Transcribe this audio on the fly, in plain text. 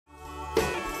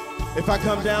If I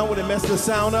come down, would it mess the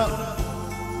sound up?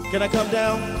 Can I come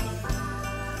down?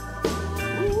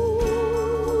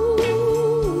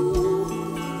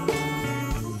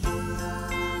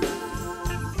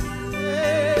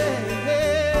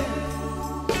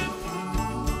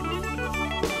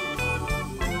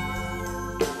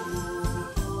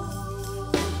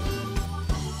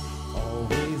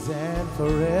 Always and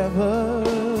forever,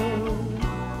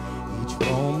 each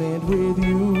moment with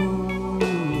you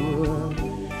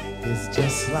is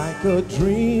just like a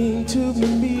dream to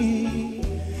me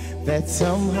that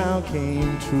somehow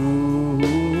came true.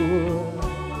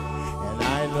 And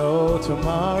I know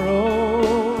tomorrow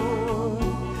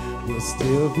will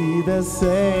still be the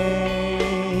same,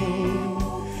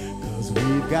 'cause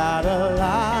we've got a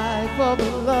life of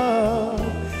love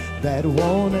that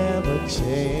won't ever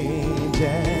change.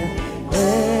 And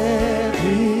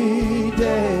every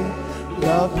day,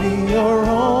 love me your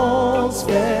own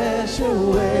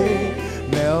special way,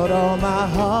 melt all my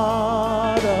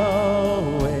heart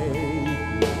away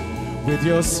with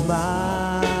your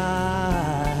smile.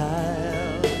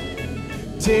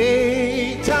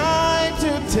 Take time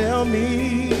to tell me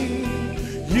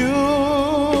you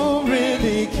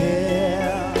really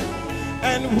care,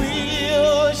 and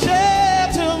we'll share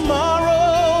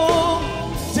tomorrow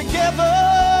together.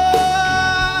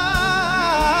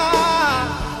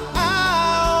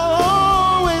 I'll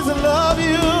always love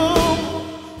you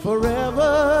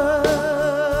forever,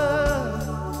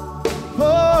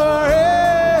 forever.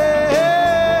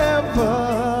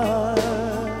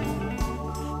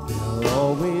 There'll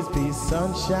always be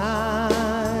sunshine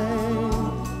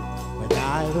when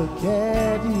I look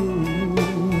at you.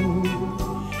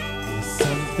 It's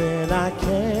something I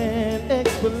can't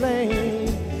explain,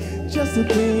 just the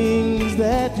things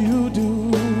that you do.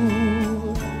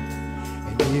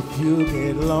 And if you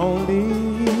get lonely,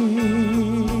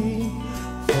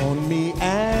 phone me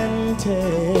and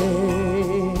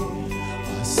take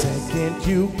a second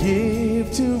you give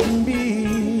to me,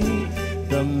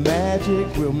 the magic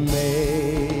will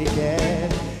make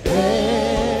it.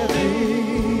 Every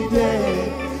day,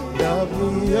 love me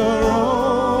your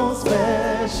own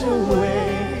special way,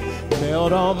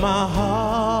 melt all my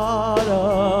heart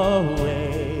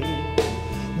away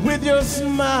with your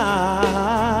smile.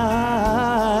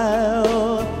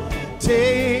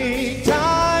 Take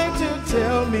time to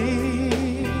tell me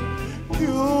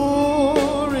you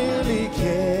really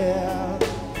care,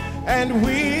 and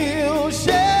we'll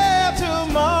share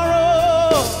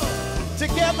tomorrow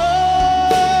together.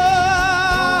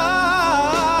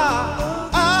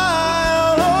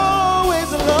 I'll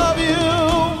always love you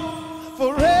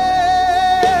forever,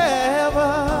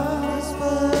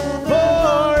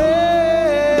 forever.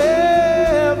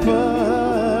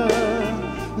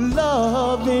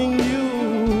 Loving you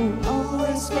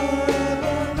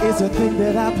is a thing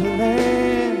that I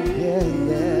planned, yeah,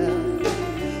 yeah,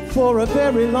 for a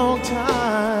very long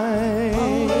time.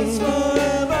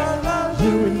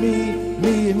 You and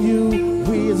me and you,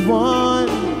 we is one.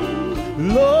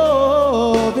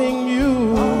 Loving you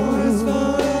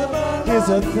is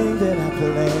a thing that I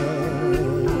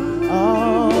planned,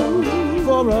 oh,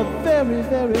 for a very,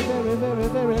 very, very, very,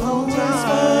 very long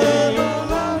time.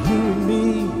 You and me,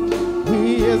 we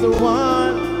is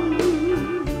one.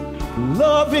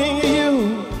 Loving you,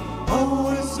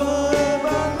 always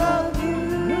forever love you.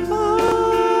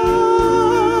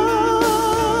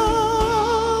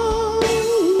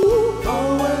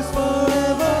 Always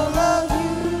forever love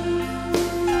you.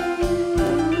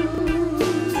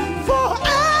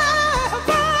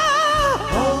 Forever.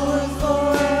 Always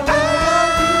forever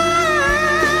love you.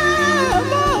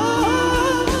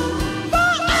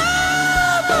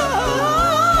 Forever.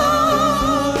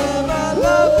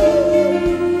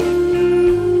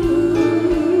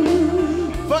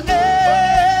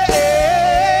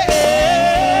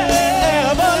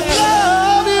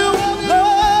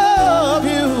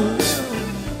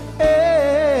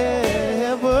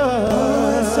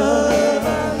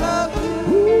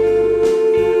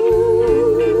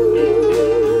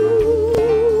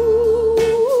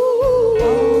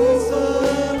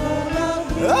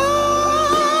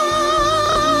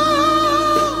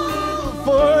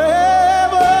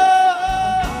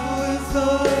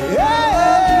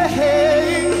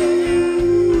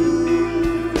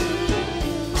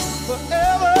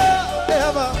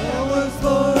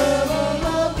 Forever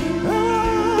love you.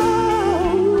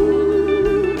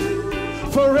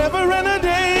 Forever and a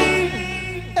day,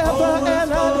 ever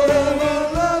and a day.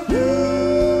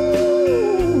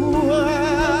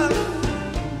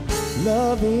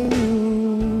 Loving you,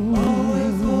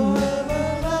 always forever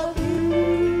love you.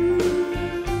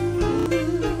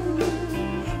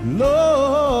 Love